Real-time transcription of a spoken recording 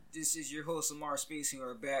This is your host, Lamar Space, and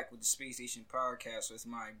we're back with the Space Station Podcast with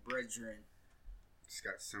my brethren.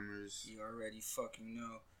 Scott Summers. You already fucking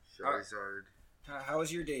know. Charizard. How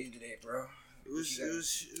was your day today, bro? It was chill.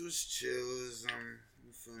 It was,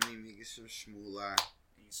 you feel me, making some shmoolah.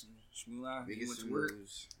 Some shmoolah? Making went some to work?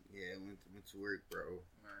 moves. Yeah, went to work, bro.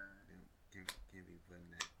 Can't be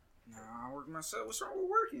putting that. Nah, I work myself. What's wrong with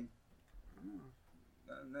working?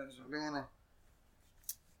 I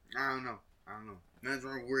don't know. Nothing's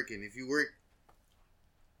wrong with working. If you work,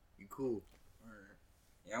 you cool. Alright.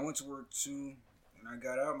 Yeah, I went to work too. When I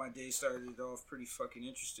got out, my day started off pretty fucking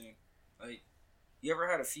interesting. Like, you ever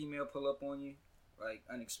had a female pull up on you? Like,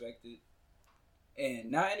 unexpected?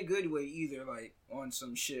 And not in a good way either, like, on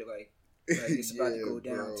some shit, like it's about to go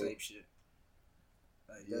down type shit.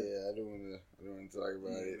 Like that, I don't want to talk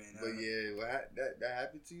about it. Man, but that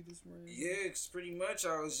happened to you this morning? Yeah, it's pretty much.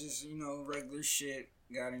 I was just, regular shit.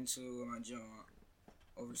 Got into my joint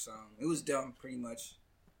over some. It was dumb, pretty much.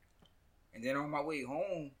 And then on my way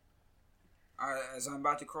home, as I'm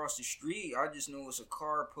about to cross the street, I just noticed a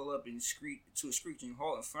car pull up and to a screeching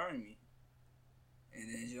halt in front of me. And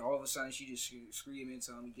then all of a sudden, she just screamed and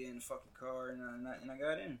told me get in the fucking car, and I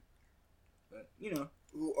got in. But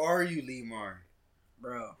who are you, Lemar?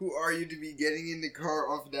 Bro, who are you to be getting in the car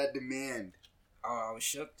off of that demand? I was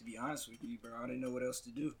shook, to be honest with you, bro. I didn't know what else to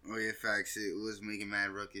do. Oh, yeah, facts. It was making mad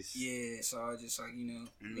ruckus. Yeah, so I was just like,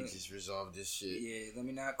 Let me just resolve this shit. Yeah, let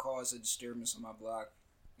me not cause a disturbance on my block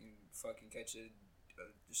and fucking catch a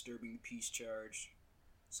disturbing peace charge.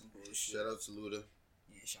 Some bullshit. Shout out to Luda.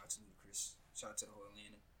 Yeah, shout out to Ludacris. Shout out to the whole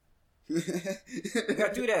Atlanta. We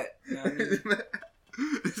gotta do that. You know what I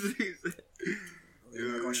mean?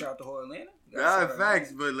 You not gonna shout out the whole Atlanta? Nah,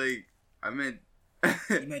 facts, but like, I meant...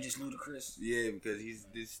 You meant just Ludacris? Yeah, because he's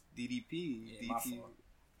this DDP. Yeah, my fault.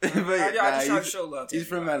 But I just try to show love to he's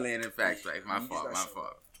from everybody. Atlanta, facts. My fault.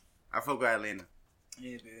 I fuck with Atlanta.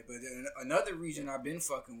 Yeah, man. But another region I've been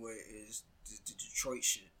fucking with is the Detroit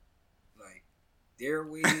shit. Like, their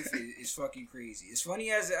wave is fucking crazy. As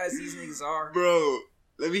funny as these niggas are. Bro,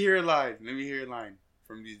 let me hear a line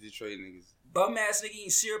from these Detroit niggas. Bum ass nigga eating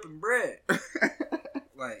syrup and bread.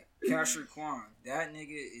 Like, Casher Quan. That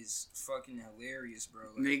nigga is fucking hilarious, bro.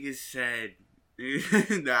 Like, nigga said...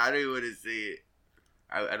 Nah, I don't even want to say it.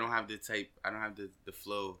 I don't have the type. I don't have the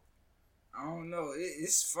flow. I don't know.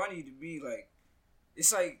 It's funny to me. Like,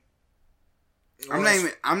 it's like... I'm not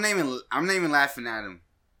even laughing at him.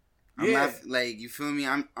 I'm laughing, like, you feel me?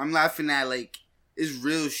 I'm laughing at, like, it's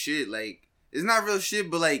real shit. Like, it's not real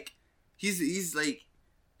shit, but, like, he's like,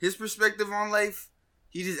 his perspective on life,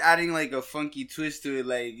 he just adding, like, a funky twist to it.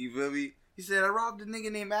 Like, you feel me? He said, I robbed a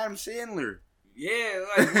nigga named Adam Sandler. Yeah,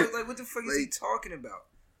 like what the fuck is he talking about?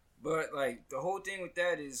 But, like, the whole thing with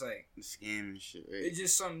that is, like... Scam and shit, right? It's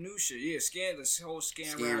just some new shit. Yeah, this whole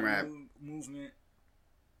scam rap movement.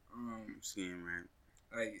 Scam rap.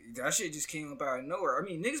 Like, that shit just came up out of nowhere. I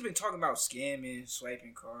mean, niggas been talking about scamming,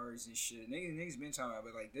 swiping cards and shit. Niggas been talking about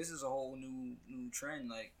it, but, like, this is a whole new trend.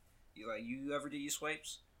 Like, you ever did your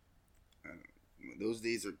swipes? Those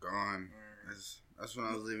days are gone. That's when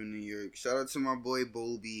I was living in New York. Shout out to my boy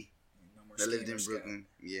Bobby that lived in Brooklyn.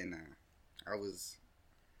 Yeah, nah. I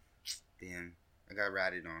got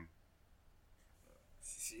ratted on.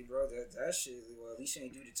 See, bro, that shit, well, at least you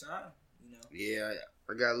ain't do the time, Yeah,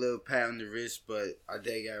 I got a little pat on the wrist, but I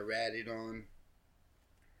did got ratted on.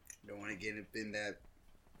 Don't want to get up in that.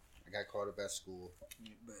 I got caught up at school.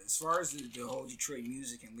 But as far as the whole Detroit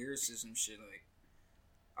music and lyricism shit, like,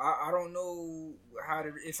 I don't know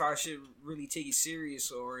if I should really take it serious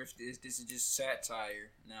or if this is just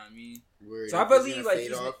satire. You know what I mean? So I believe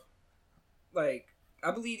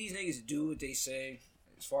I believe these niggas do what they say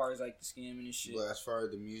as far as like the scamming and shit. But as far as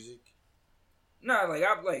the music, nah,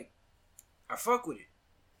 I fuck with it.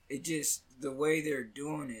 It just the way they're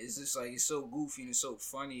doing it is just like it's so goofy and it's so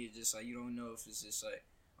funny. It's just like you don't know if it's just like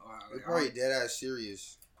they're probably dead ass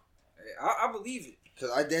serious. I believe it. Cause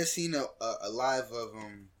I did seen a live of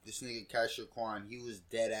this nigga Casher Quan. He was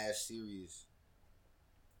dead ass serious.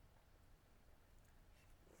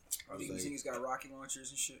 I think these niggas got rocket launchers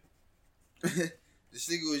and shit. This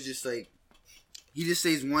nigga was just like, he just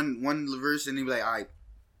says one verse and he be like, alright,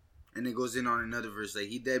 and then goes in on another verse. Like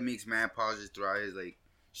he dead makes mad pauses throughout his like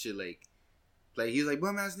shit. Like he was like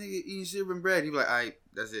bum ass nigga eating syrup and bread. He be like, alright,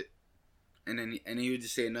 that's it. And then he would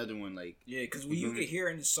just say another one like because when you could hear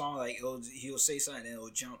in the song like he'll say something and it'll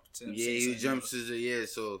jump to him. Yeah, he jumps to the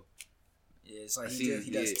so it's like he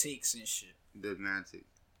does takes and shit. He does not take.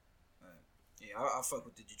 Yeah, I fuck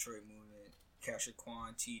with the Detroit movement. Casher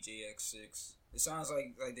Quan, TJX6. It sounds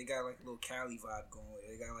like they got like a little Cali vibe going with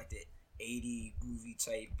it. They got like the 80 groovy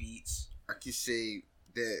type beats. I could say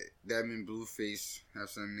that them and Blueface have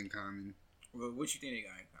something in common. Well, what you think they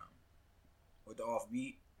got in common? With the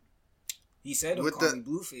offbeat? He said don't call me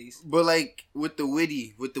Blueface. But like with the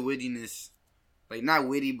wittiness. Like not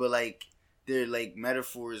witty, but like they're like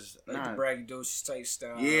metaphors. Like the braggadocious type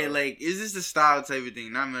style. Yeah, like it's just a style type of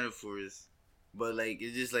thing, not metaphors. But like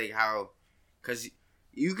it's just like how, cause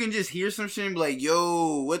you can just hear some shit and be like,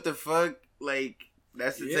 "Yo, what the fuck?" Like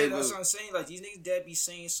that's the type that's what I'm saying. Like these niggas that be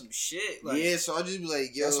saying some shit. Like, yeah, so I'll just be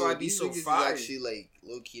like, "Yo, that's why I be so fire." Actually, like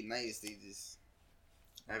low key nice. They just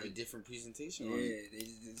have a different presentation. Yeah,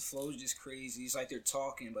 the flow's just crazy. It's like they're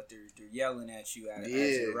talking, but they're yelling at you as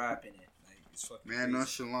they're rapping it. Like it's fucking man,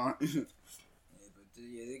 nonchalant.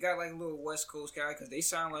 They got like a little West Coast guy because they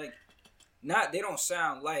sound like they don't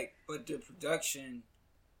sound like, but the production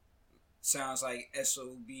sounds like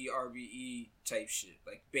SOB, RBE type shit,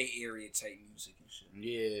 like Bay Area type music and shit.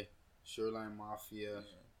 Yeah, Shoreline Mafia. Yeah.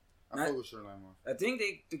 I fuck with Shoreline Mafia. I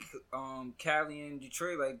think Cali and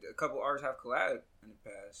Detroit, like a couple artists have collabed in the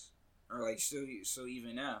past, or like still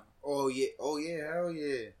even now. Oh yeah, hell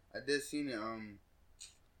yeah! I did seen it.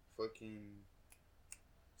 Fucking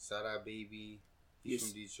Sada Baby. He's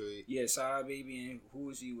from Detroit. Yeah, Sada Baby, and who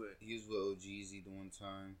was he with? He was with OGZ the one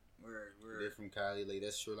time. Where? They're from Cali, like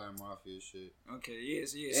that's Shoreline Mafia shit. Okay, yeah.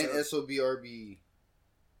 And SOBRB.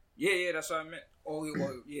 Yeah, that's what I meant. Oh,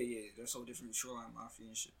 yeah, they're so different, Shoreline Mafia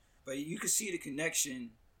and shit. But you can see the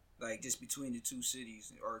connection, like just between the two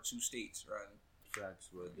cities or two states, rather. Facts,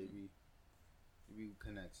 but they be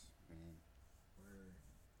connects, man. Word.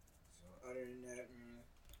 So other than that, man.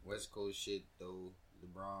 West Coast shit though,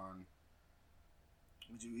 LeBron.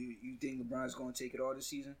 Would you think LeBron's gonna take it all this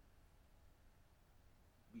season?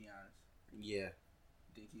 Be honest. Yeah.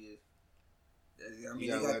 I think he is. I mean,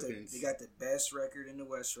 they got the best record in the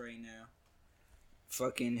West right now.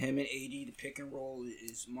 Fucking him and AD, the pick and roll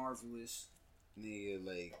is marvelous. Nigga,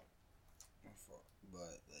 like, my fault,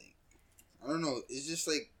 but like, I don't know. It's just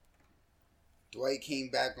like Dwight came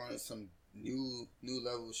back on some new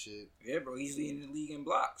level shit. Yeah, bro, he's leading the league in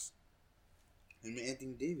blocks. Him and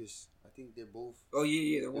Anthony Davis, I think they're both. Oh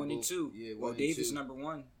yeah, they're 1 and 2. Yeah, well, Davis number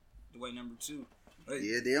 1, Dwight number 2. But,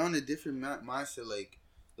 yeah, they're on a different mindset. Like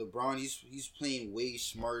LeBron, he's playing way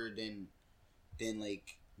smarter than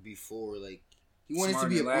like before. Like he wanted to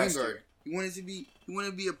be a point guard. He wanted to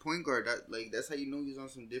be a point guard. That's how you know he's on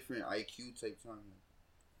some different IQ type time.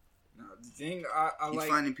 No, the thing I he's like,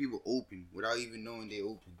 finding people open without even knowing they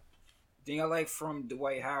open. The thing I like from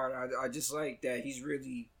Dwight Howard, I just like that he's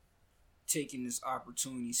really taking this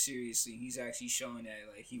opportunity seriously. He's actually showing that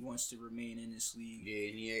like he wants to remain in this league. Yeah,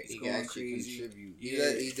 and he can actually contribute.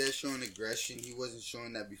 Yeah, he's just showing aggression. He wasn't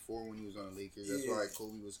showing that before when he was on the Lakers. That's why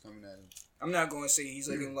Kobe was coming at him. I'm not going to say he's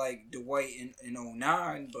looking like Dwight in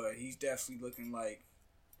 2009, but he's definitely looking like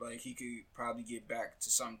he could probably get back to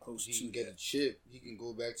something close to. He can get a chip. He can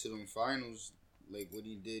go back to them finals like what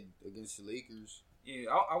he did against the Lakers. Yeah,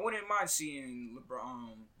 I wouldn't mind seeing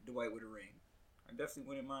Dwight with a ring. I definitely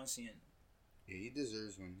wouldn't mind seeing him. Yeah, he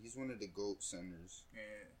deserves one. He's one of the GOAT centers.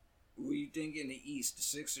 Yeah. What do you think in the East? The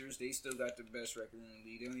Sixers, they still got the best record in the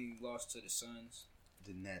league. They only lost to the Suns.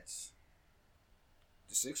 The Nets.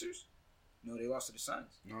 The Sixers? No, they lost to the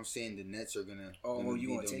Suns. No, I'm saying the Nets are gonna. Oh,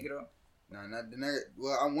 you want to take it off? Nah, not the Nets.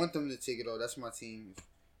 Well, I want them to take it off. That's my team.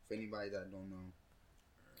 If anybody that don't know,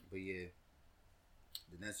 but yeah,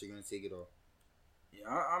 the Nets are gonna take it off. Yeah,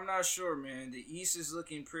 I'm not sure, man. The East is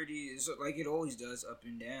looking pretty. It's like it always does, up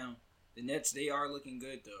and down. The Nets, they are looking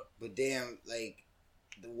good though. But damn, like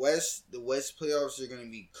the West playoffs are gonna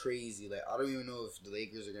be crazy. Like I don't even know if the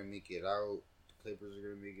Lakers are gonna make it out. The Clippers are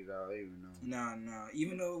gonna make it out. I don't even know. Nah.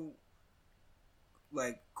 Even though,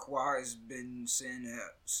 like Kawhi has been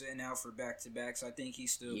sitting out for back to backs, I think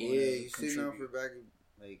he's still he's sitting out for back.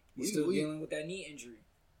 Like he's still dealing with that knee injury.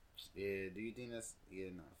 Yeah. Do you think that's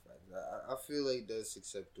facts? I feel like that's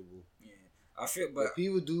acceptable. Yeah, I feel, but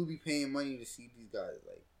people do be paying money to see these guys.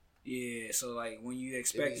 Like. Yeah, so like when you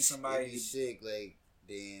expect somebody to be sick, like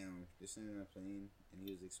damn, this ain't not playing, and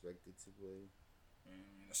he was expected to play.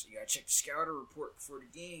 So you gotta check the scouter report before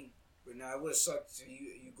the game. But now it would suck. So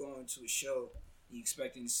you go into a show, you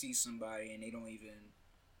expecting to see somebody, and they don't even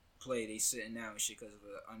play. They sitting down and shit because of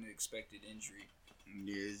an unexpected injury.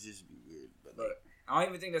 Yeah, it's just be weird. But I don't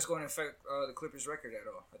even think that's going to affect the Clippers' record at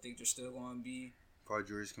all. I think they're still going to be. Paul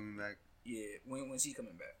George coming back. Yeah, when's he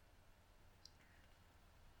coming back?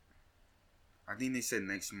 I think they said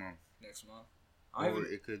next month. Next month? Or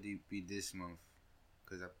it could be this month.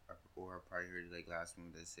 Because I probably heard it like last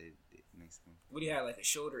month that said next month. What do you have, like a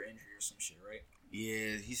shoulder injury or some shit, right?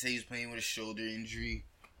 Yeah, he said he was playing with a shoulder injury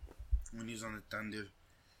when he was on the Thunder.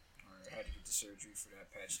 Alright, I had to get the surgery for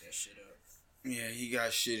that, patch that shit up. Yeah, he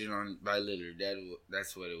got shitted on by Lillard.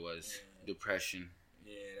 That's what it was. Yeah. Depression.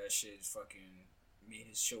 Yeah, that shit fucking made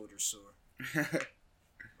his shoulders sore.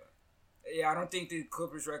 Yeah, I don't think the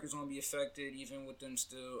Clippers record's gonna be affected, even with them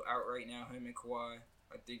still out right now. Him and Kawhi,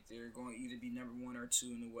 I think they're going to either be number 1 or 2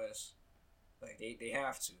 in the West. Like they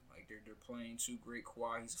have to. Like they're playing too great.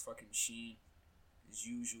 Kawhi, he's a fucking machine, as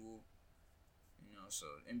usual. You know, so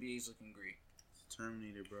NBA's looking great.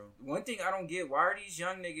 Terminator, bro. One thing I don't get, why are these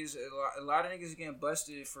young niggas, a lot of niggas getting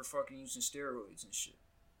busted for fucking using steroids and shit.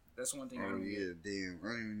 That's one thing I don't get. Damn. I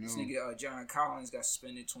don't even know. This nigga, John Collins got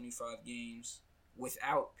suspended 25 games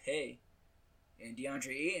without pay. And DeAndre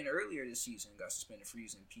Ayton earlier this season got suspended for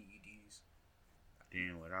using PEDs.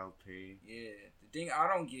 Damn, without pay. Yeah. The thing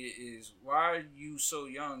I don't get is, why are you so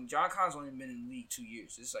young? John Collins only been in the league 2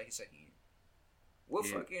 years. This is like his second year. What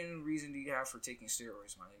fucking reason do you have for taking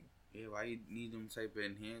steroids, my nigga? Yeah, why you need them type of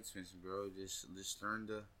enhancements, bro? Just learn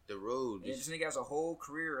the road. Yeah, this nigga has a whole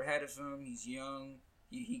career ahead of him. He's young.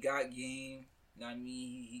 He got game. You know what I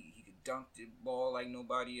mean? He could dunk the ball like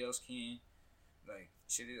nobody else can. Like,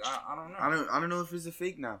 shit, I don't know. I don't know if it's a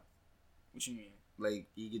fake now. What you mean? Like,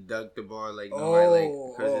 he could dunk the ball like nobody, like,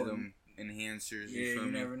 because of them enhancers. Yeah,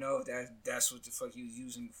 you never know if that's what the fuck he was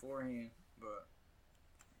using beforehand. But,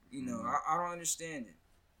 you know, I don't understand it.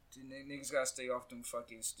 Niggas gotta stay off them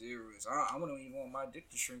fucking steroids. I wouldn't even want my dick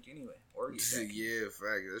to shrink anyway. Or get back. Yeah,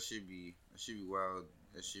 fact. That should be wild.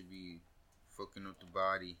 That should be fucking up the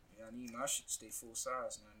body. Yeah, I need my shit to stay full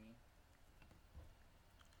size, you know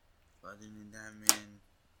what I mean? Other than that, man,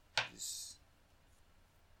 just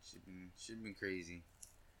shit been crazy.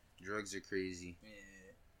 Drugs are crazy. Yeah.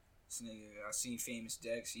 This nigga, I seen Famous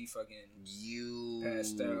Dex. He fucking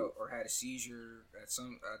passed out or had a seizure at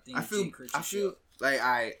some. I feel like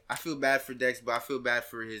I feel bad for Dex, but I feel bad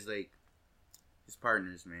for his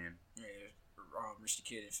partners, man. Yeah, Rich the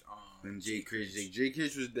Kid and Jay Krish. Jay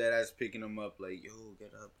Krish was dead ass picking him up, like, yo,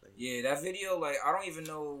 get up, like. Yeah, that video, like, I don't even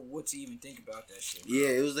know what to even think about that shit. Bro. Yeah,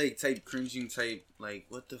 it was like type cringing type, like,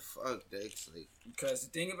 what the fuck, Dex, like. Because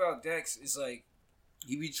the thing about Dex is like.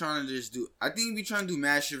 He be trying to just do. I think he be trying to do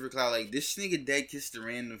mad shit for clout. Like, this nigga dead kissed a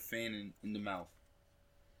random fan in the mouth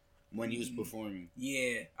when he was performing.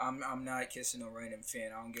 Yeah, I'm not kissing a random fan.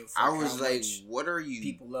 I don't give a fuck. I was like, what are you?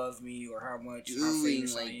 People love me or how much doing?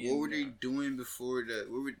 Like, what were they doing before the?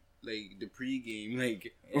 What were the pregame?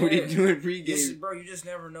 Like, what were they doing pregame? Bro, you just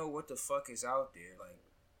never know what the fuck is out there. Like,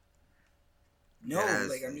 no,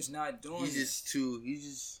 like I'm just not doing. He's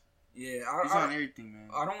just. Yeah, he's on everything, man.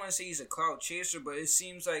 I don't want to say he's a clout chaser, but it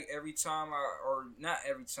seems like every time or not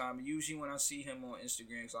every time, but usually when I see him on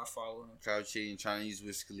Instagram, because I follow him. Clout chasing, trying to use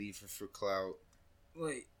Wiz Khalifa for clout.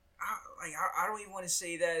 Like, I don't even want to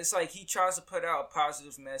say that. It's like he tries to put out a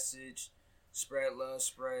positive message, spread love,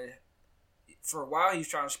 For a while, he was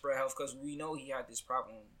trying to spread health because we know he had this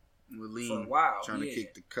problem with lean, for a while. Trying to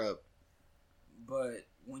kick the cup. But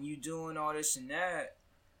when you doing all this and that,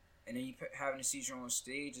 and then you having a seizure on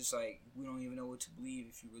stage, it's like we don't even know what to believe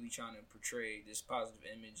if you're really trying to portray this positive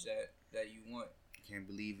image that you want. Can't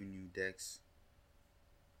believe in you, Dex.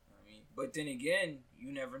 I mean, but then again,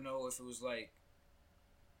 you never know if it was like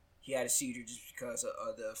he had a seizure just because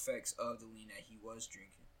of the effects of the lean that he was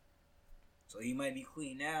drinking. So he might be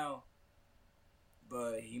clean now,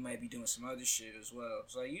 but he might be doing some other shit as well.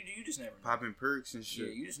 So like, you just never know. Popping perks and shit.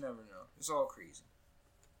 Yeah, you just never know. It's all crazy.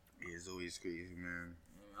 Yeah, it's always crazy, man.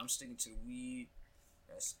 I'm sticking to weed.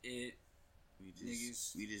 That's it. We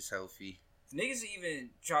just healthy. If niggas even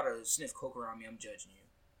try to sniff coke around me, I'm judging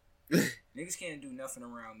you. Niggas can't do nothing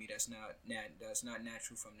around me that's not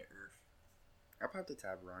natural from the earth. I popped the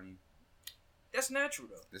tab around you. That's natural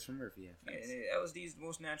though. That's from Murphy, yeah. Yeah, LSD's the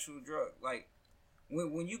most natural drug. Like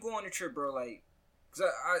when you go on a trip, bro, like, cause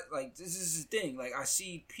I like this is the thing. Like I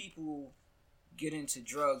see people get into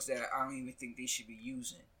drugs that I don't even think they should be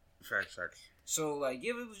using. Facts. So, like,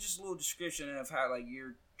 give us just a little description of how, like,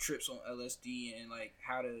 your trips on LSD and, like,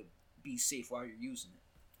 how to be safe while you're using it.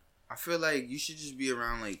 I feel like you should just be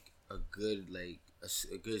around, like, a good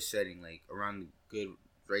setting, like, around the good,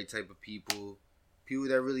 right type of people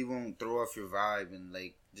that really won't throw off your vibe, and,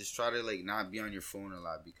 like, just try to, like, not be on your phone a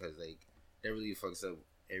lot, because, like, that really fucks up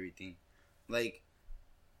everything. Like,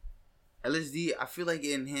 LSD, I feel like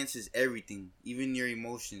it enhances everything, even your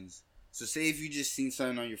emotions. So say if you just seen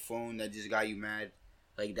something on your phone that just got you mad,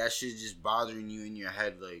 like that shit just bothering you in your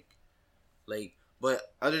head, like.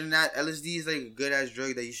 But other than that, LSD is like a good ass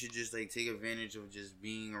drug that you should just like take advantage of, just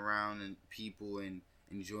being around and people and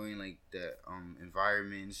enjoying like the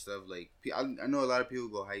environment and stuff. Like I know a lot of people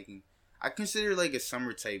go hiking. I consider it like a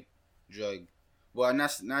summer type drug. Well, I'm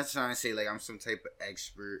not trying to say like I'm some type of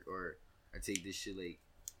expert or I take this shit like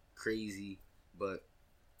crazy. But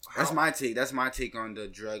that's my take. That's my take on the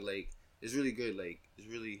drug. Like, it's really good. Like, it's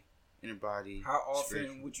really in your body. How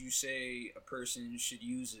often would you say a person should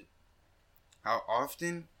use it? How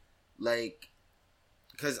often? Like,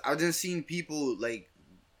 because I've just seen people like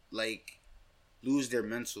lose their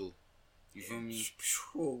mental. You feel me?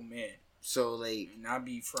 Oh man. So like, and I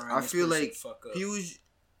be frying. I feel like people,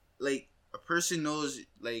 like a person knows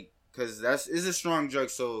like, because it's a strong drug.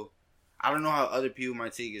 So I don't know how other people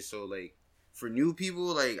might take it. So like, for new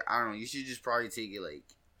people, like I don't know, you should just probably take it like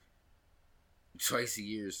twice a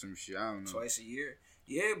year or some shit. I don't know. Twice a year,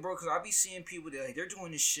 yeah, bro. Because I be seeing people that like they're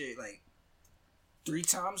doing this shit like 3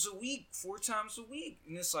 times a week, 4 times a week.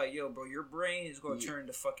 And it's like, yo, bro, your brain is going to turn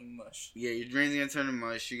to fucking mush. Yeah, your brain's going to turn to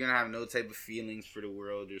mush. You're going to have no type of feelings for the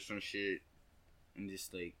world or some shit. And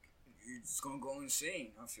just like... You're just going to go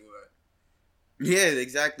insane, I feel like. Yeah,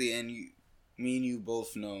 exactly. And me and you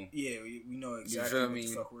both know. Yeah, we know exactly what the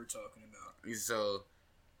fuck we're talking about. So,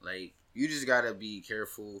 like, you just got to be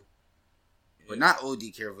careful. But not OD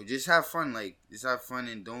careful. Just have fun. Like, just have fun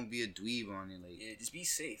and don't be a dweeb on it. Like, yeah, just be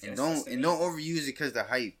safe. And don't overuse it because the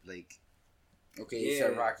hype. Like, okay, yeah.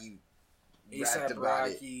 A$AP Rocky A$AP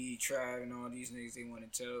Rocky, Trav, and all these niggas, they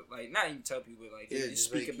want to tell, like, not even tell people, like, they just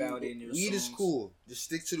speak like, about it in their weed songs. Is cool. Just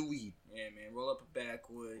stick to the weed. Yeah, man. Roll up a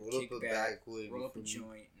backwood, kick back, roll up a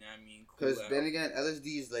joint. Know what I mean? Because then again,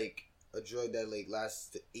 LSD is like a drug that like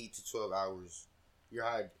lasts 8 to 12 hours. You're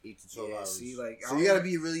high 8 to 12 hours. See, like, so you gotta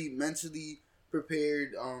be really mentally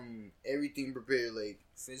prepared, everything prepared, like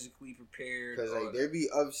physically prepared. Because like there be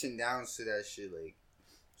ups and downs to that shit, like,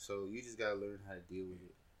 so you just gotta learn how to deal with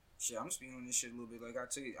it. Shit, I'm speaking on this shit a little bit. Like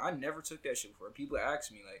I never took that shit before. People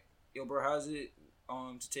ask me like, "Yo, bro, how's it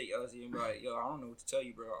to take LSD?" And be like, "Yo, I don't know what to tell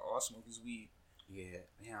you, bro. All I smoke is weed." Yeah,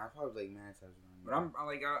 I probably like mad times. But I'm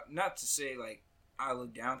like, not to say like I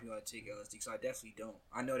look down people that take LSD, because I definitely don't.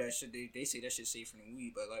 I know that shit. They say that shit's safer than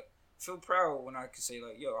weed, but like, I feel proud when I can say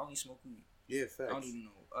like, "Yo, I only smoke weed." Yeah, facts. I don't do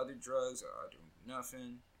no other drugs. I do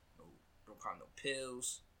nothing. Don't pop no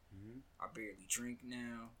pills. Mm-hmm. I barely drink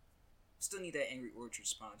now. Still need that Angry Orchard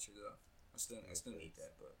sponsor though. I still need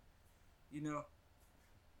that, but you know,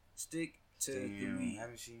 stick to the weed. I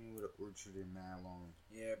haven't seen you with an orchard in mad long.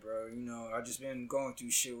 Yeah, bro. You know, I just been going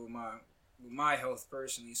through shit with my health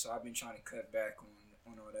personally, so I've been trying to cut back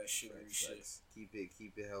on all that sugary shit. Keep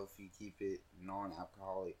it healthy. Keep it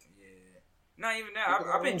non-alcoholic. Yeah. Not even that.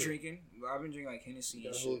 I've been drinking. I've been drinking like Hennessy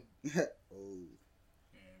and shit.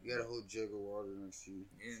 You got a whole jug of water next to you.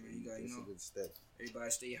 Yeah, man. You got That's a good step. Everybody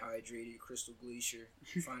stay hydrated. Crystal Glacier.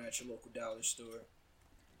 Find at your local dollar store.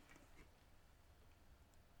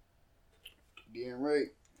 Damn right.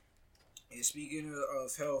 And speaking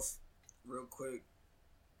of health, real quick,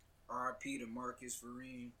 R.I.P. to Marcus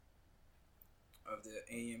Vereen of the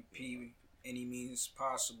AMP Any Means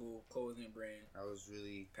Possible clothing brand. I was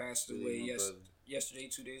really passed away yesterday,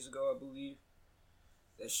 2 days ago, I believe.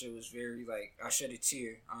 That shit was very like I shed a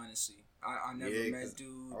tear. Honestly, I never met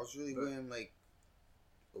dude. I was really with him like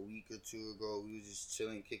a week or two ago. We was just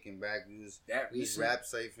chilling, kicking back. We was rap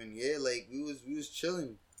ciphering. Yeah, like we was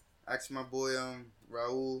chilling. Asked my boy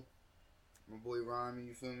Raul, my boy Rami.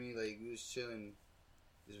 You feel me? Like we was chilling,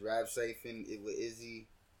 just rap ciphering it with Izzy.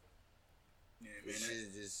 Yeah, man.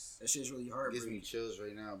 That shit's really heartbreaking. Gives me chills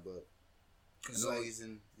right now, but I know he's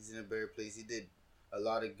in a better place. He did a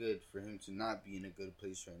lot of good for him to not be in a good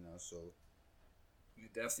place right now. So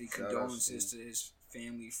definitely condolences to his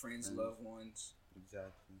family, friends, loved ones.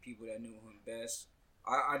 Exactly. People that knew him best.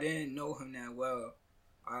 I didn't know him that well.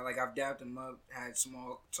 I've dapped him up, had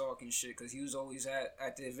small talk and shit, because he was always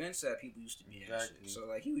at the events that people used to be at. Shit. So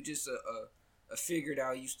like he was just a figure that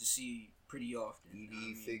I used to see pretty often.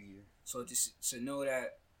 ED figure. So to know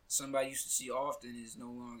that somebody used to see often is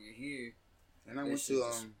no longer here. And I went to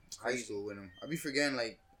high school with him. I be forgetting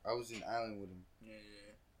like I was in Island with him.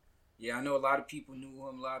 Yeah. I know a lot of people knew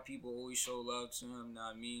him. A lot of people always show love to him. Know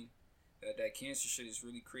what I mean? That cancer shit is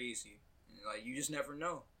really crazy. And, like you just never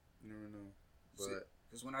know. You never know. But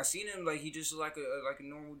because when I seen him, like he just like a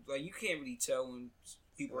normal. Like you can't really tell when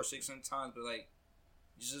people are sick sometimes, but like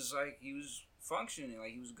it's just like he was functioning.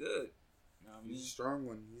 Like he was good. You know what I mean? He's a strong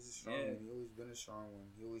one. One. He always been a strong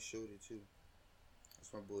one. He always showed it too.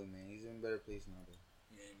 That's my boy, man. He's in a better place now, though.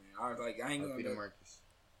 Yeah, man. I ain't gonna. Marcus.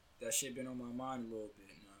 That shit been on my mind a little bit.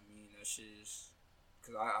 You know what I mean? That shit is.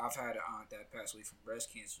 Because I've had an aunt that passed away from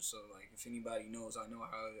breast cancer. So, like, if anybody knows, I know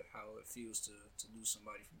how it feels to lose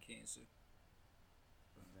somebody from cancer.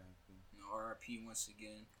 Exactly. You know, R.I.P. once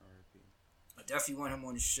again. R.I.P. I definitely want him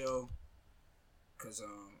on the show. Because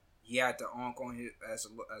he had the Ankh on his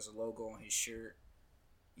as a logo on his shirt.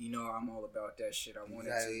 You know, I'm all about that shit. I wanted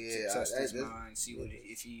to test his mind, see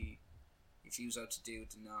if he if he was up to date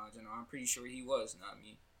with the knowledge. And I'm pretty sure he was. Not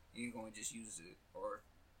me. He ain't gonna just use it or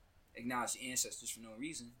acknowledge the ancestors for no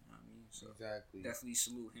reason. You know what I mean? So exactly. Definitely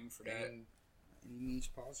salute him for that. And any means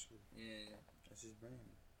possible. Yeah. That's his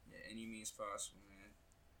brand. Yeah, any means possible, man.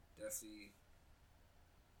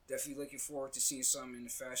 Definitely looking forward to seeing something in the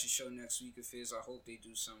fashion show next week of his. I hope they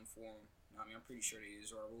do something for him. I mean, I'm pretty sure they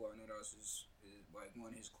is. Raul, I know that was his like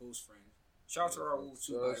one of his close friends. Shout out to Raul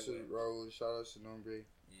too, by the way. Raul, shout out to Nombre.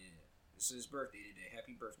 Yeah. This is his birthday today.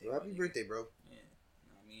 Happy birthday. Well, happy birthday, bro. Yeah.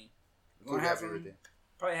 You know what I mean? We're gonna have him,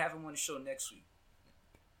 probably have him on the show next week.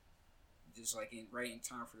 Just like right in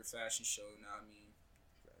time for the fashion show, you know what I mean?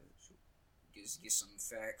 Get some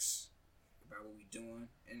facts about what we doing.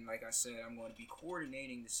 And like I said, I'm going to be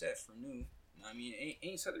coordinating the set for New. You know what I mean?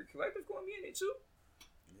 Ain't Southern Collective going to be in it too?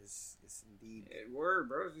 Yes, indeed. Yeah, word,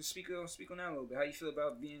 bro. Just speak on that a little bit. How you feel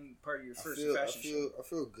about being part of your first fashion show? I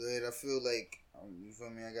feel good. I feel like, you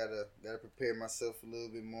feel me? I gotta prepare myself a little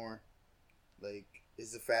bit more. Like,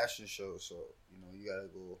 it's a fashion show, so, you gotta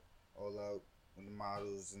go all out with the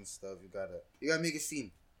models and stuff. You gotta make it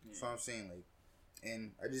seem. Yeah. That's what I'm saying. Like,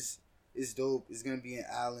 and it's dope. It's gonna be in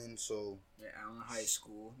Allen, so. Yeah, Allen High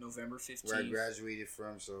School, November 15th. Where I graduated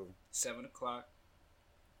from, so. 7:00.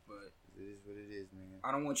 But it is what it is, man.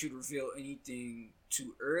 I don't want you to reveal anything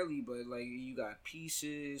too early, but like, you got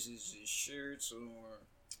pieces, is it shirts or?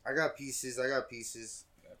 I got pieces. You got pieces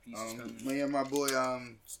coming. Yeah, my boy,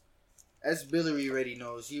 S. Billery already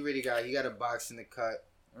knows. He got a box in the cut.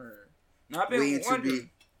 Now I've been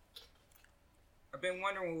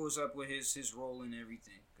wondering what was up with his role and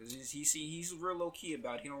everything. Because he's real low key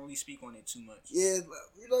about it. He don't really speak on it too much. Yeah,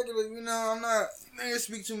 I'm not gonna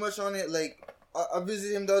speak too much on it. Like, I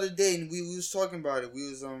visited him the other day and we was talking about it.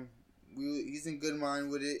 He's in good mind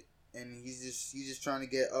with it, and he's just trying to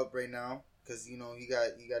get up right now. Cause he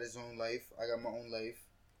got his own life. I got my own life,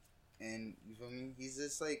 and you feel me? He's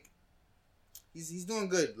just like, he's doing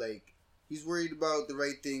good. Like, he's worried about the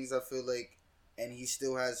right things. I feel like, and he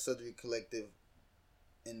still has Southern Collective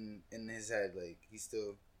in his head. Like, he's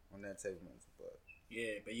still on that type of mental. But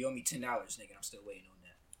yeah, but you owe me $10, nigga. I'm still waiting on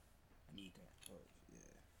that. I need that. Oh,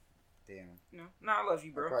 yeah. Damn. No, I love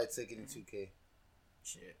you, bro. I probably took it in 2K.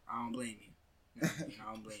 Shit, I don't blame you. No,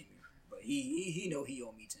 I don't blame you. But he know he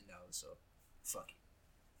owe me $10, so fuck it.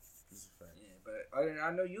 Yeah, but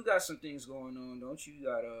I know you got some things going on, don't you? You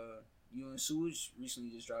got you and Sewage recently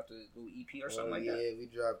just dropped a little EP or something like that. Yeah, we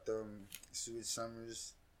dropped Sewage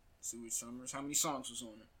Summers. Sewage Summers. How many songs was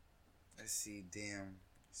on it? Let's see, damn.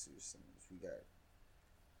 Sewage Summers. We got.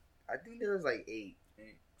 I think there was like 8.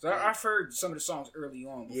 So I've heard some of the songs early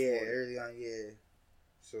on. Yeah, early on, yeah.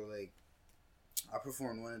 So like, I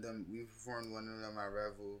performed one of them. We performed one of them at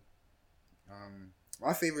Revel.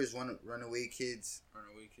 My favorite is Runaway Kids.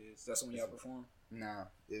 Runaway Kids. That's the one y'all performed? Nah,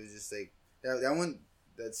 it was just like that one.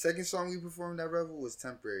 That second song we performed at Revel was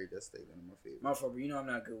Temporary. That's like one of my favorites. My fault, but you know I'm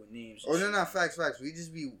not good with names. Oh no, facts. We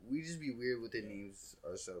just be weird with the names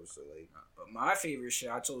ourselves. So like, but my favorite shit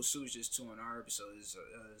I told Suge this too on our episode is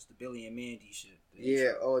the Billy and Mandy shit.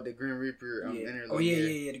 Yeah. Oh, the Grim Reaper. Interlude. Oh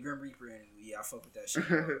yeah. The Grim Reaper interlude. Yeah, I fuck with that shit.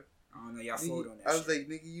 I don't know, y'all float on that. I was like,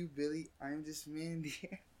 nigga, you Billy, I'm just Mandy.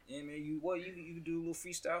 Yeah, man. You do a little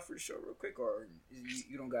freestyle for the show real quick, or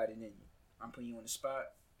you don't got it in you? I'm putting you on the spot.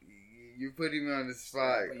 You're putting me on the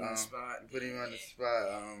spot. You're putting me on the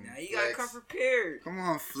spot. Now you gotta come prepared. Come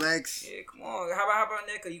on, Flex. Yeah, come on. How about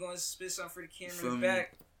Neko? You gonna spit something for the camera in the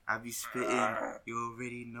back? I be spitting. You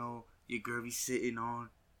already know your girl be sitting on.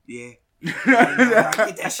 Yeah. Get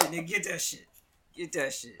that shit, nigga. Get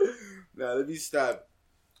that shit. Nah, let me stop.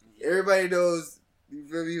 Everybody knows. You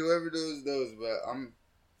feel me? Whoever knows. But I'm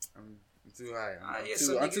too high.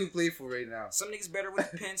 I'm too playful right now. Some niggas better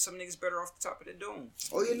with the pen. Some niggas better off the top of the dome.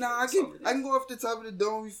 Oh yeah, I can go off the top of the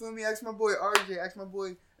dome. You feel me? Ask my boy RJ. Ask my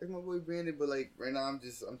boy Brandon. But like right now, I'm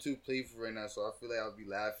too playful right now. So I feel like I'll be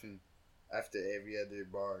laughing after every other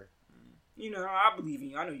bar. You know, I believe in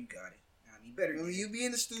you. I know you got it. I mean, better. You be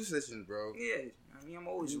in the stew sessions, bro. Yeah, I mean, I'm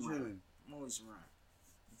always around. I'm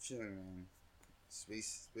chilling, man.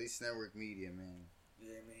 Space Network Media, man.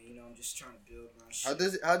 Yeah, man. You know, I'm just trying to build my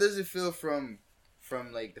shit. How does it feel from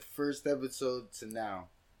like the first episode to now?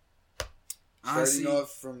 Honestly, starting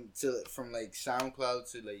off from like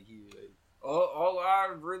SoundCloud to like here, like all I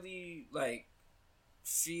really like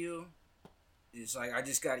feel is like I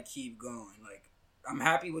just got to keep going. Like, I'm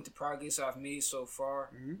happy with the progress I've made so far,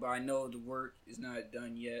 but I know the work is not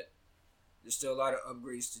done yet. There's still a lot of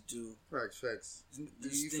upgrades to do. Facts. Do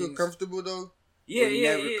you feel comfortable though?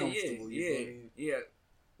 Yeah.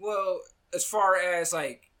 Well, as far as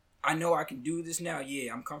like I know I can do this now,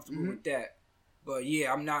 yeah, I'm comfortable with that. But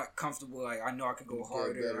yeah, I'm not comfortable. Like I know I could go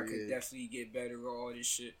harder. Better, I could definitely get better with all this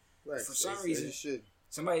shit. Right. For some reason,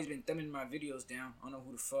 somebody's been thumbing my videos down. I don't know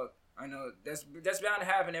who the fuck. I know that's bound to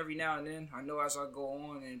happen every now and then. I know as I go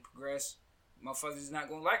on and progress, motherfuckers not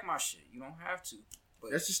gonna like my shit. You don't have to.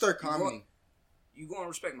 But let's just start commenting. You gonna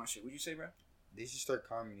respect my shit? What'd you say, bro? They should start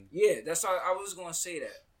commenting. Yeah, that's how I was gonna say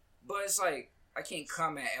that. But it's like I can't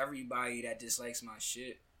come at everybody that dislikes my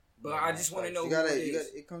shit. But I just want to know who it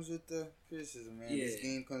is. It comes with the criticism, man. Yeah. This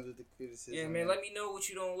game comes with the criticism. Yeah, man. Let me know what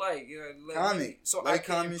you don't like. Comment. Like,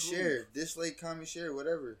 comment, share. Dislike, comment, share,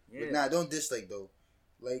 whatever. Yeah. But don't dislike, though.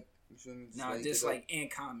 Like, you feel me? Dislike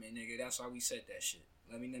and comment, nigga. That's why we said that shit.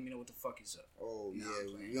 Let me know what the fuck is up. Oh,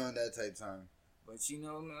 we on that type time. But, you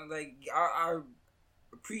know, like, I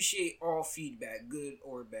appreciate all feedback, good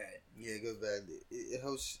or bad. Yeah, good, bad. It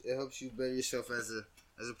helps you better yourself as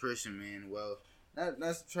a person, man. Well, not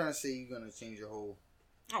trying to say you're gonna change your whole.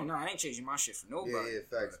 Oh no, I ain't changing my shit for nobody. Yeah,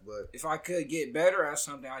 facts. But if I could get better at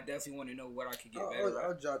something, I definitely want to know what I could get better at.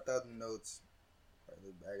 I'll jot down the notes. I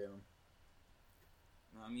look back at them.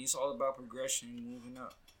 I mean, it's all about progression and moving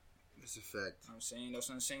up. That's a fact. I'm saying that's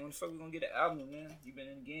what I'm saying. When the fuck we gonna get an album, man? You been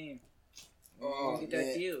in the game. Get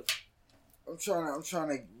that deal. I'm trying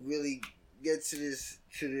to really get to this,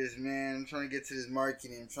 man. I'm trying to get to this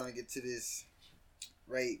marketing. I'm trying to get to this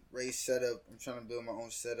right setup. I'm trying to build my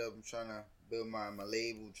own setup. I'm trying to build my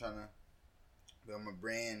label. I'm trying to build my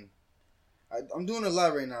brand. I'm doing a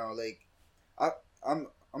lot right now. Like I'm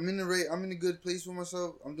in a good place with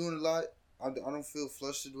myself. I'm doing a lot. I don't feel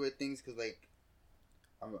flustered with things because like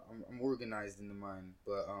I'm organized in the mind.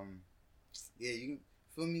 But yeah, you can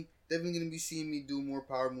feel me. Definitely gonna be seeing me do more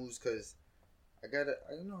power moves because I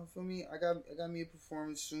don't know, feel me? I got me a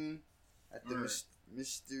performance soon at the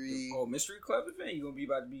Mystery. Mystery Club event. You gonna be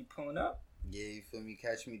about to be pulling up? Yeah, you feel me?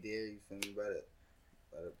 Catch me there. You feel me?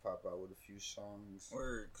 About to pop out with a few songs.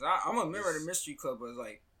 Word, cause I'm a member of the Mystery Club, but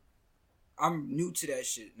like I'm new to that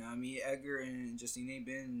shit. Now me, Edgar, and Justine ain't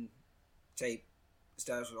been tape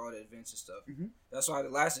established with all the events and stuff. Mm-hmm. That's why the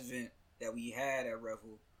last event that we had at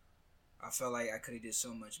Revel, I felt like I could have did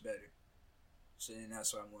so much better. So then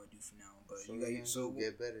that's what I'm going to do from now on. But so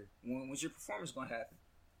get better. When's your performance going to happen?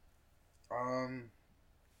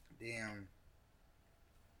 Damn.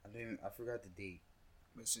 I forgot the date.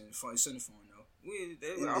 But it's in the phone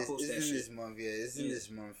though. I'll post that shit. It's in this month, yeah. It's in this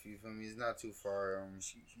month, you feel me? It's not too far.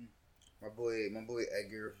 My boy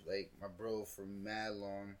Edgar, like my bro from mad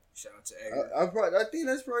long. Shout out to Edgar. I think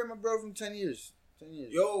that's probably my bro from 10 years. 10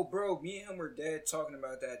 years. Yo, bro, me and him were dead talking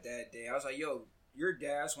about that day. I was like, yo, your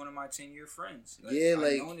dad's one of my 10-year friends. Like, yeah,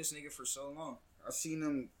 I've known this nigga for so long. I seen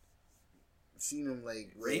him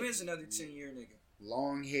like Raymond's another 10-year nigga.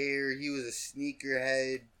 Long hair. He was a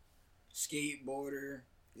sneakerhead, skateboarder.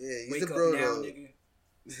 Yeah, he's Wake the bro up now, though. Nigga.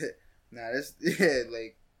 Nah, that's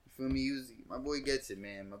like for me. My boy gets it,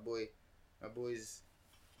 man. My boy's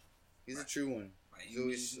he's a true one. Like,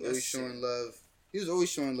 he's always showing love. He was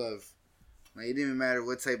always showing love. Like it didn't even matter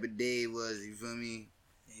what type of day it was. You feel me?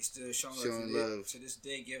 He's still showing love to this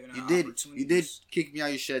day, giving out opportunities. You did kick me out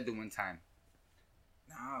your shed the one time.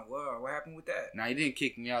 Nah, what happened with that? Nah, he didn't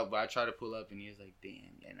kick me out, but I tried to pull up, and he was like,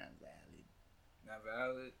 "Damn, yeah, not valid." Not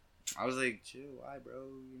valid. I was like, "Chill, why, bro?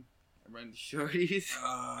 I run the shorties.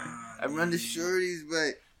 I run the shorties,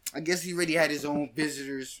 but I guess he already had his own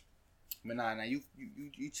visitors. But nah, you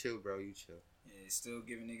chill, bro. You chill. Yeah, still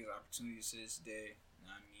giving niggas opportunities to this day.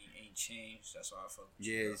 Nah, I mean, ain't changed. That's why I fuck with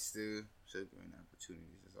you. Yeah, still giving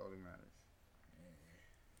opportunities. That's all that matters.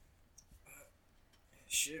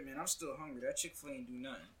 Shit, man, I'm still hungry. That Chick-fil-A ain't do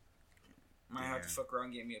nothing. Might have to fuck around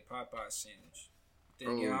and get me a Popeye sandwich. Then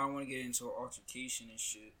again, I don't want to get into an altercation and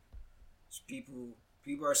shit.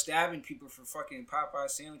 People are stabbing people for fucking Popeye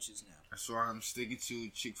sandwiches now. That's why I'm sticking to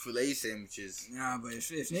Chick-fil-A sandwiches. Nah, but if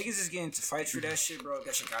niggas is getting into fights for that shit, bro,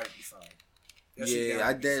 that shit gotta be fine.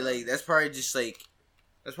 I did like that's probably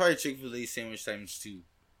Chick-fil-A sandwich times 2.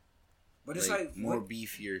 But it's like more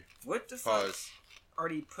beefier. What the fuck are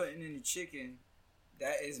they putting in the chicken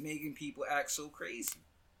that is making people act so crazy?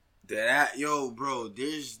 Bro,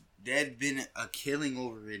 there's been a killing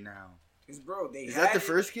over it now. Cause bro, is that the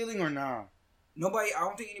first killing or nah? Nobody. I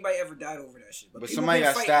don't think anybody ever died over that shit. But somebody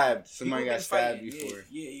got stabbed. Somebody got stabbed before.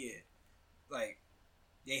 Yeah. Like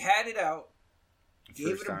they had it out.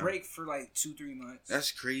 Gave it a break for like 2-3 months.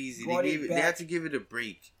 That's crazy. They had to give it a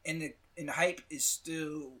break. And the hype is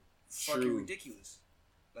still fucking ridiculous.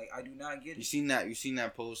 Like I do not get it. You seen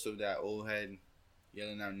that post of that old head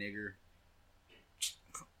yelling out nigger?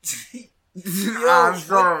 Yo, I'm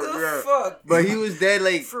sorry, what the fuck? But he was dead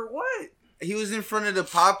like for what? He was in front of the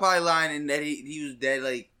Popeye line and that he was dead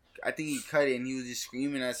like I think he cut it and he was just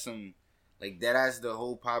screaming at some Like that ass, the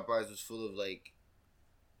whole Popeyes was full of like,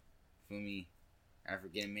 feel me,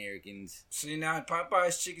 African Americans. See now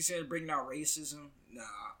Popeyes chicken sandwich bringing out racism. Nah,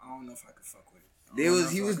 I don't know if I could fuck with it.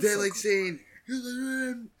 He was there like saying,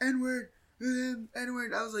 N-word,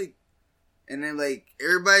 N-word. I was like, and then like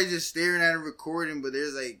everybody just staring at him recording, but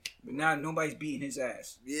there's like, but now nobody's beating his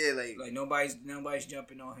ass. Yeah, like nobody's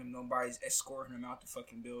jumping on him. Nobody's escorting him out the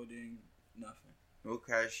fucking building. Nothing. No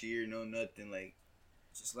cashier, no nothing. Like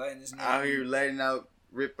just letting this nigga out here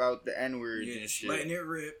rip out the N-word and shit. Letting it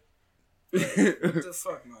rip. Like, what the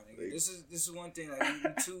fuck, my nigga? Like, this is one thing. Like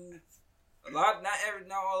you too. Not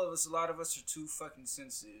all of us. A lot of us are too fucking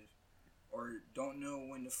sensitive, or don't know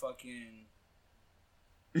when to fucking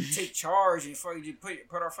take charge and fucking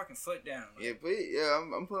put our fucking foot down. Like,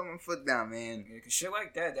 I'm putting my foot down, man. Yeah, cause shit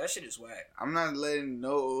like that shit is whack. I'm not letting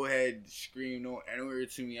no old head scream no N-word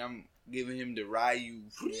to me. I'm giving him the Ryu.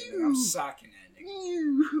 Yeah, I'm socking that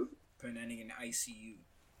nigga. Putting that nigga in the ICU.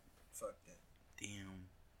 Fuck that. Damn.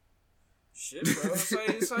 Shit, bro.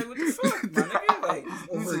 It's like what the fuck, my nigga? Like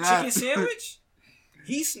over a chicken sandwich?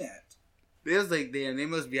 He snapped. It was like, damn, they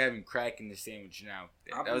must be having crack in the sandwich now.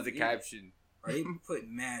 That was the caption. Or they put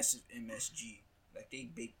massive MSG. Like they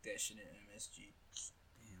baked that shit in MSG.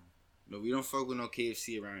 Damn. No, we don't fuck with no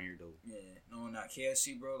KFC around here though. Yeah, no, not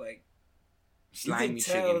KFC, bro. Like slimy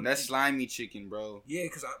chicken. That's slimy chicken, bro. Yeah,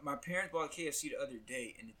 because my parents bought KFC the other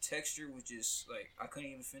day, and the texture was just like I couldn't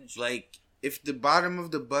even finish it. Like if the bottom of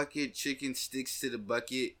the bucket chicken sticks to the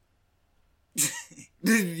bucket.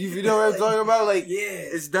 You know what I'm talking about? Like, yeah,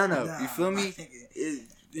 it's done up. You feel me?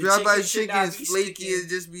 Popeye's chicken is flaky. It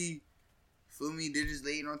just be, feel me? They're just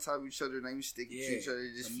laying on top of each other, not even sticking to each other.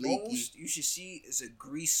 Just flaky. Most you should see is a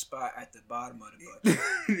grease spot at the bottom of the bucket.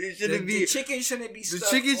 It shouldn't be. The chicken shouldn't be. The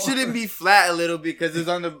chicken shouldn't be flat a little bit because it's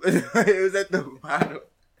on the. It was at the bottom.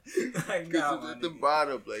 Like nah, it's at the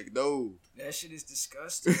bottom. Like no. That shit is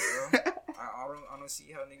disgusting, bro. I don't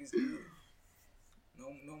see how niggas do it.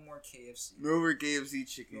 No more KFC. No more KFC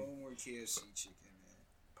chicken. No more KFC chicken,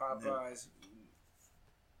 man. Popeyes.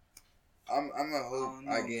 I'm a hope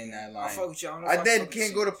I get in that line. I fuck with y'all. I then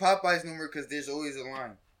can't go to Popeyes no more because there's always a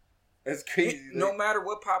line. That's crazy. No matter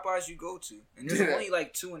what Popeyes you go to, and there's only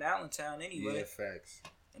like 2 in Allentown anyway. Yeah, facts.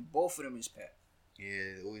 And both of them is packed.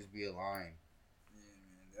 Yeah, there always be a line. Yeah,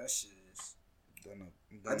 man, that shit is. Done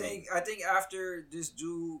I think after this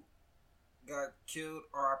dude got killed,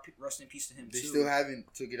 or rest in peace to him they too. Still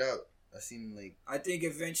haven't took it out. I seen like. I think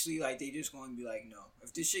eventually, like they just going to be like, no.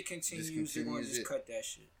 If this shit continues, they're going to just cut that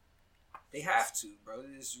shit. They have to, bro.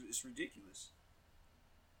 It's ridiculous.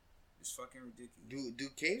 It's fucking ridiculous. Do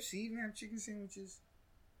KFC even have chicken sandwiches?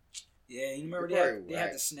 Yeah, you remember they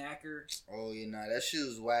had the snacker. Oh yeah, nah, that shit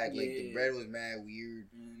was whack. Yeah. Like the bread was mad weird.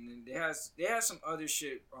 And they had some other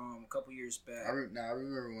shit a couple years back. I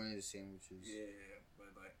remember one of the sandwiches. Yeah, but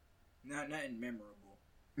like nothing memorable.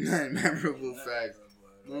 Nothing memorable, facts.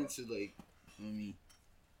 Nothing to like, me.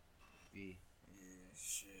 Be. Yeah,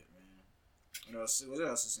 shit, man. What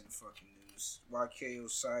else is in the fucking news? YK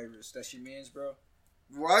Osiris, that's your man's, bro.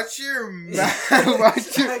 Watch your mouth.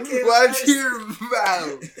 Watch your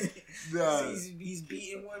mouth. Nah. He's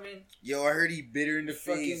beating women. Yo, I heard he bit her in the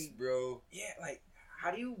face, bro. Yeah, like,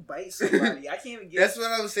 how do you bite somebody? I can't even get. That's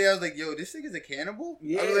what I was saying. I was like, yo, this nigga's a cannibal?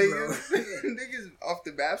 Yeah, I was like, bro. Nigga's off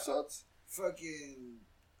the bath salts? Fucking.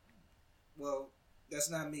 Well, that's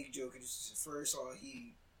not me joking. First of all,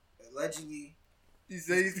 he allegedly. He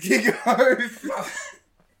said he's king of hearts.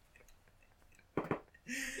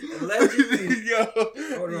 Allegedly. Yo.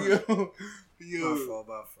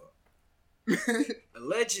 My fault.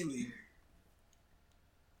 Allegedly,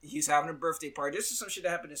 he's having a birthday party. This is some shit that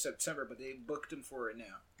happened in September, but they booked him for it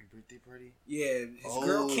now. A birthday party? Yeah, his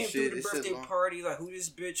girl came through the birthday party, like, who this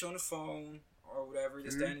bitch on the phone, or whatever,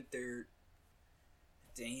 this, that, and the third.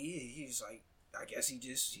 Then he's like, I guess he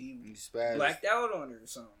blacked out on her or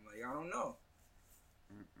something. Like, I don't know.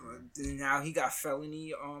 But then now he got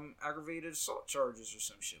felony aggravated assault charges or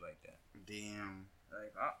some shit like that. Damn.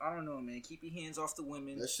 Like, I don't know, man. Keep your hands off the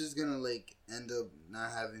women. That's just gonna like end up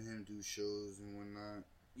not having him do shows and whatnot.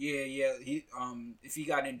 Yeah. He if he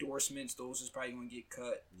got endorsements, those is probably gonna get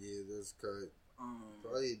cut. Yeah, that's cut.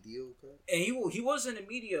 Probably a deal cut. And he was in the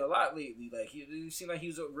media a lot lately. Like he seemed like he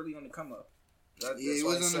was really on the come up. He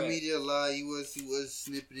was on the media a lot. He was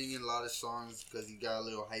snippeting in a lot of songs because he got a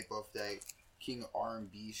little hype off that King of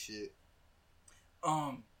R&B shit.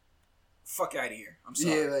 Fuck out of here. I'm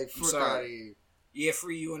sorry. Yeah, like fuck out of here. Yeah,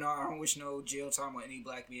 free you and I don't wish no jail time on any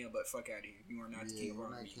black man, but fuck out of here. You are not the king of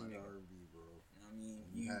R&B. King of R&B, bro. I mean,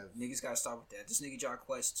 niggas gotta stop with that. This nigga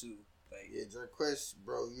Jacquest too. Like, yeah, Jacquest,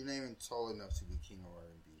 bro, you're not even tall enough to be king of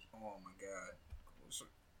R&B. Oh my god.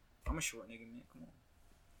 I'm a short nigga, man. Come on.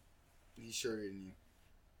 He's shorter than you.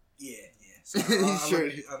 Yeah. So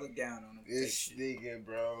I look down on him. This nigga,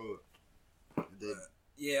 bro.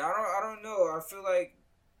 Yeah, I don't know. I feel like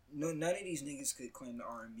none of these niggas could claim the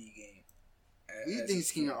R&B game. What do you think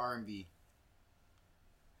is king of R&B?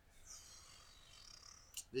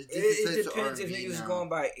 It depends if niggas is going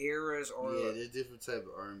by eras or... Yeah, there's different type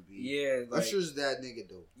of R&B. Yeah, like... Usher's that nigga,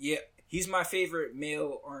 though. Yeah, he's my favorite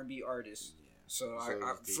male R&B artist. Yeah. So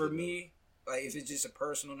for me, like, if it's just a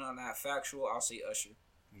personal, not factual, I'll say Usher.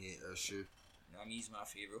 Yeah, Usher. I mean, he's my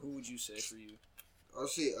favorite. Who would you say for you? I'll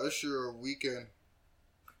say Usher or Weeknd.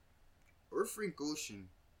 Or Frank Ocean.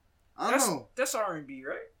 I don't know. That's R&B,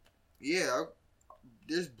 right? Yeah,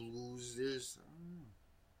 there's blues, there's... I don't know.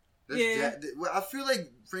 Yeah. I feel like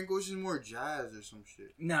Frank Ocean's more jazz or some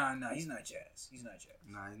shit. Nah, he's not jazz.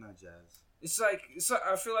 Nah, he's not jazz. It's like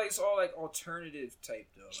I feel like it's all like alternative type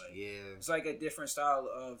though. Like it's like a different style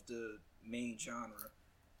of the main genre,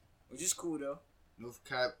 which is cool though. No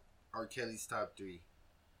cap, R. Kelly's top 3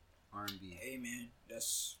 R&B. Hey man,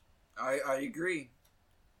 I agree.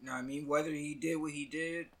 Now I mean, whether he did what he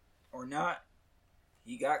did or not,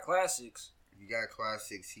 he got classics.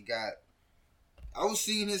 I was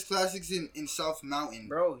singing his classics in South Mountain.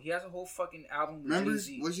 Bro, he has a whole fucking album with Remember?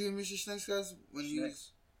 Jay-Z. Was you in Mr. Snake's class? When you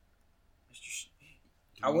was...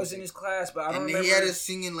 I was in his class, but I don't remember. And he had us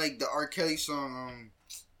singing like the R. Kelly song,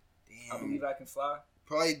 I Believe I Can Fly?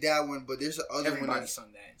 Probably that one, but there's the other one. Everybody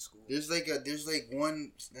sung that in school. There's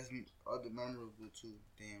one that's other memorable too.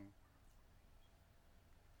 Damn.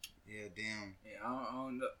 Yeah, damn. Yeah, I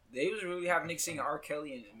don't know. They was really having niggas singing R.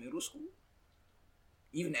 Kelly in middle school?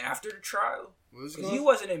 Even after the trial? Because he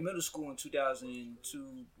wasn't in middle school in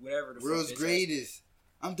 2002, whatever the World's Greatest.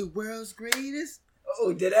 I'm the world's greatest.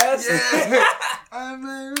 Oh, did ass? Yeah. I'm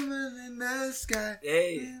in the sky.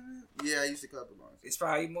 Hey. Yeah, I used to clap along. It's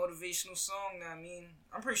probably a motivational song. I mean,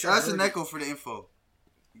 I'm pretty sure. That's an echo for the info.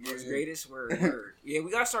 World's Greatest. Word. Yeah,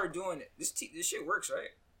 we gotta start doing it. This shit works, right?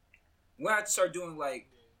 We have to start doing like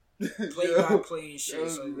play-by-play and shit.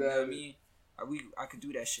 So you know what I mean, I could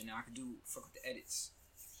do that shit now. I could do fuck with the edits.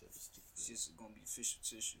 It's just gonna be official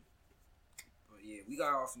tissue. But yeah, we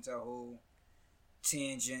got off into a whole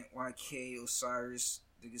tangent. YK, Osiris,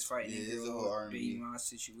 niggas fighting the girl, Baby Mom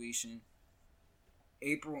situation.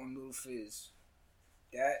 April and Lil Fizz.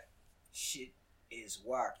 That shit is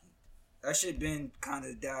wacky. That shit been kind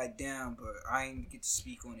of died down, but I ain't get to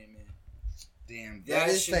speak on it, man. Damn, that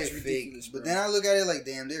is like fake. But then I look at it like,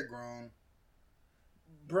 damn, they're grown.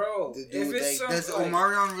 Bro, if it's does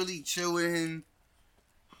Omarion really chill with him?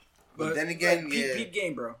 But then again, like, peep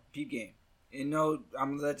game, bro. Peep game. And no,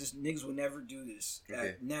 I'm gonna let this niggas will never do this.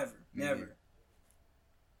 Okay. Never.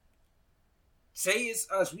 Say it's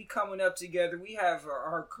us. We coming up together. We have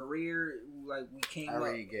our career. Like we came up. I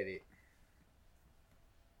already get it.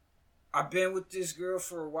 I've been with this girl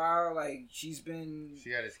for a while. Like she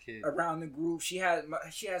had his kids around the group. She has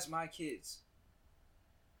my kids.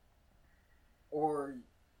 Or,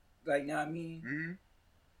 like, know what I mean? Mm-hmm.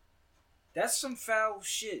 That's some foul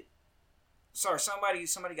shit. Sorry,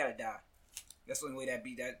 somebody gotta die. That's the only way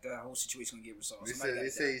that whole situation gonna get resolved. They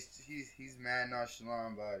say he's mad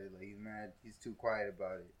nonchalant about it. Like he's too quiet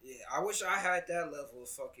about it. Yeah, I wish I had that level of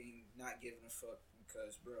fucking not giving a fuck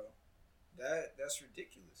because, bro, that's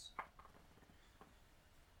ridiculous.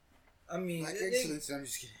 I mean, like excellence. I'm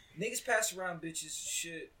just kidding. Niggas pass around bitches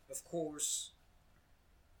shit, of course.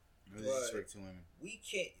 No disrespect to women. We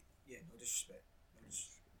can't. Yeah, no disrespect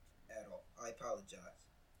at all. I apologize.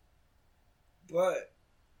 But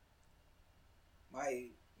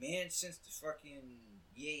my man, since the fucking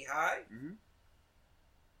yay high,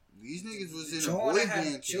 these niggas was in a boy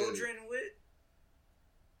band children with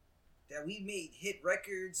that we made hit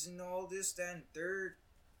records and all this, that, and third.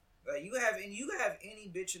 Like you have any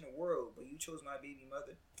bitch in the world, but you chose my baby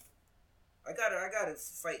mother. I gotta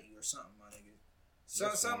fight you or something, my nigga.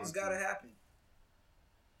 Something's gotta happen.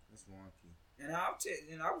 That's wonky. And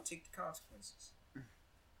I will take the consequences.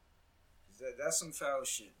 That's some foul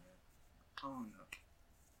shit, man. I don't know.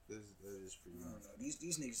 That is pretty. I don't know.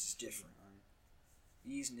 These niggas is different.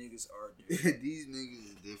 These niggas are different. These niggas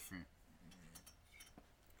is different.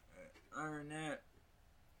 Other than that,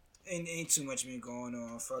 ain't too much been going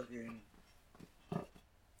on. Fucking,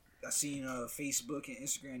 I seen Facebook and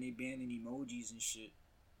Instagram, they banning emojis and shit.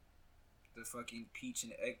 The fucking peach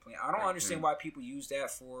and the eggplant. I don't understand why people use that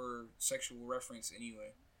for sexual reference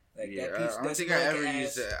anyway. Like that peach. I don't think I ever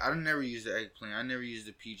used that. I never used the eggplant. I never used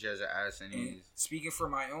the peach as an ass anyways. And speaking for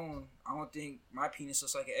my own, I don't think my penis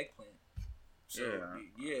looks like an eggplant. So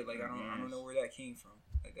like I don't know where that came from.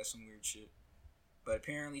 Like that's some weird shit. But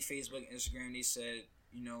apparently Facebook and Instagram, they said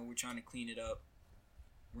You know, we're trying to clean it up.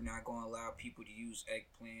 We're not going to allow people to use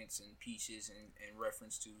eggplants and peaches in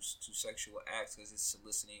reference to sexual acts because it's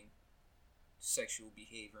soliciting sexual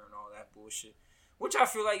behavior and all that bullshit. Which I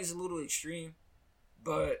feel like is a little extreme.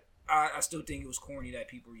 But I still think it was corny that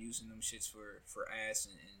people were using them shits for ass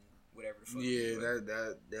and whatever the fuck. Yeah,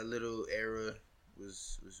 that little era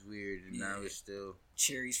was weird, and now it's still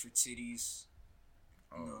cherries for titties.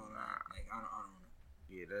 Oh, nah. Like I don't know.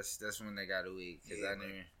 Yeah, that's when they got away because I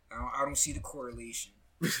don't see the correlation.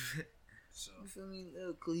 So you feel me?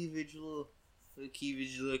 Little cleavage look.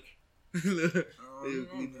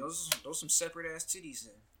 Those some separate ass titties.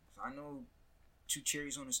 Then I know 2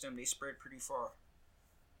 cherries on the stem. They spread pretty far.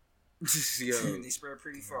 Yo, they spread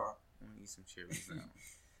pretty far. I'm gonna eat some cherries now.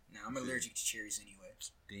 Nah, I'm allergic to cherries anyway.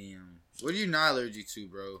 Damn. What are you not allergic to,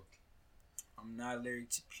 bro? I'm not allergic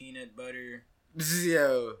to peanut butter.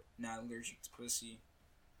 Yo. Not allergic to pussy.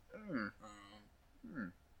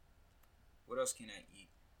 What else can I eat?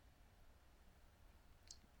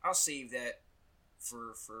 I'll save that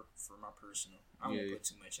for my personal. I won't put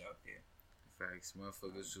too much out there. Facts,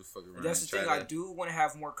 motherfuckers who fuck around. That's the thing. I do want to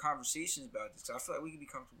have more conversations about this. I feel like we can be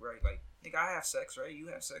comfortable, right? Like, nigga, I have sex, right? You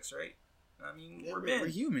have sex, right? I mean, we're men. We're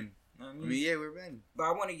human. I mean, yeah, we're men. But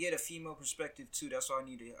I want to get a female perspective too. That's why I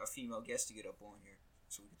need a female guest to get up on here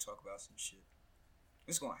so we can talk about some shit.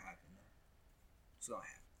 It's gonna happen, man. It's gonna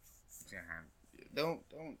happen. It's gonna happen. Don't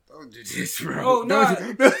do this, bro. Oh no!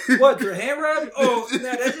 What, the hand rub? Oh, nah,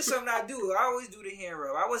 that's just something I do. I always do the hand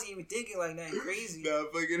rub. I wasn't even thinking like nothing crazy. Nah,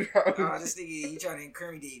 fucking out. I was just thinking you trying to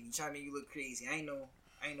incriminate me, trying to make you look crazy. I ain't no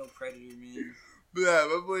predator, man. But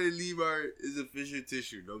my boy Lemar is a fish of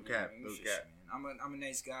tissue. No cap, no cap. Man. I'm a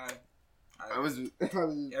nice guy. I was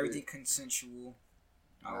everything consensual.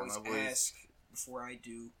 I always ask before I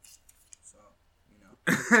do. So.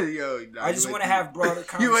 Yo, nah, I just want to have broader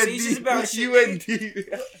conversations about shit. You went deep.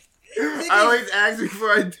 I always ask before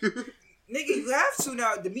I do. Nigga, you have to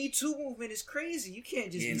now. The Me Too movement is crazy. You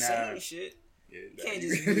can't just be saying shit. Yeah, you can't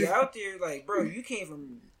just be out there like, bro. You can't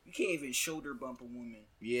even shoulder bump a woman.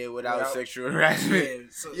 Yeah, without sexual harassment. Yeah,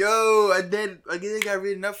 so, yo, I got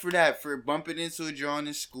written up for that for bumping into a John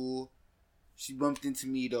in school. She bumped into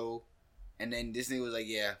me though, and then this nigga was like,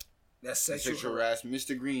 "Yeah, that's sexual harassment."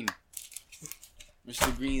 Mr. Green.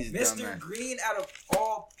 Mr. Green's Mr. Green out of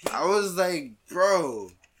all people. I was like,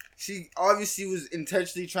 bro, she obviously was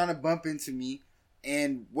intentionally trying to bump into me,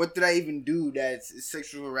 and what did I even do that's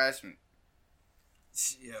sexual harassment?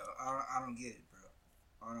 Yeah, I don't get it, bro.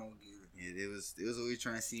 I don't get it. Yeah, they was always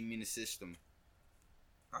trying to see me in the system.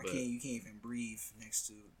 You can't even breathe next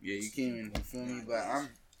to. Yeah, you can't even feel me, but I'm.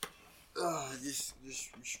 Just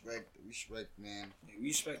respect, man. Yeah, we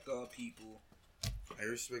respect all people. I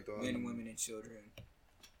respect all men, women, and children.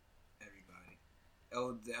 Everybody.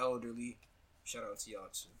 The elderly. Shout out to y'all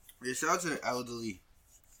too. Yeah, shout out to the elderly.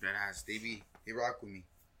 They rock with me.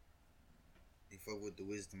 They fuck with the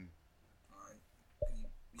wisdom. Alright.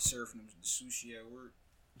 Be surfing them the sushi at work.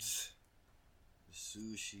 The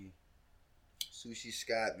Sushi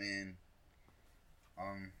Scott, man.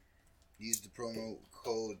 Use the promo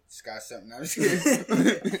code Scott something. No, I'm just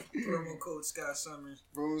kidding. Promo code Scott Summers.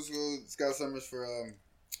 Promo code Scott Summers for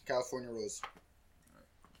California Rose.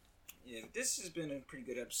 Yeah, this has been a pretty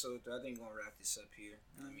good episode. I think we're gonna wrap this up here.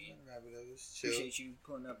 I mean, wrap it up. Chill. Appreciate you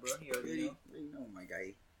pulling up, bro. You already know. My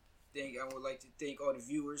guy. I would like to thank all the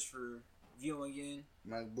viewers for viewing in.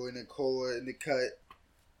 My boy Nicola in the cut.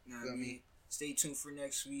 I mean, stay tuned for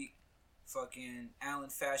next week. Fucking Allen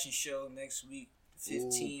Fashion Show next week.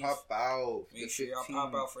 15th. Pop out. Make sure y'all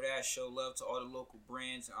pop out for that. Show love to all the local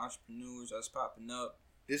brands and entrepreneurs that's popping up.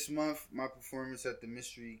 This month, my performance at the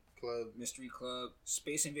Mystery Club,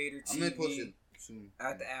 Space Invader TV. I'm gonna post it soon.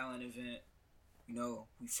 At the Allen event. You know,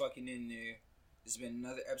 we fucking in there. This has been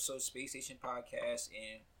another episode of Space Station Podcast,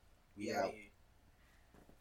 and we out here.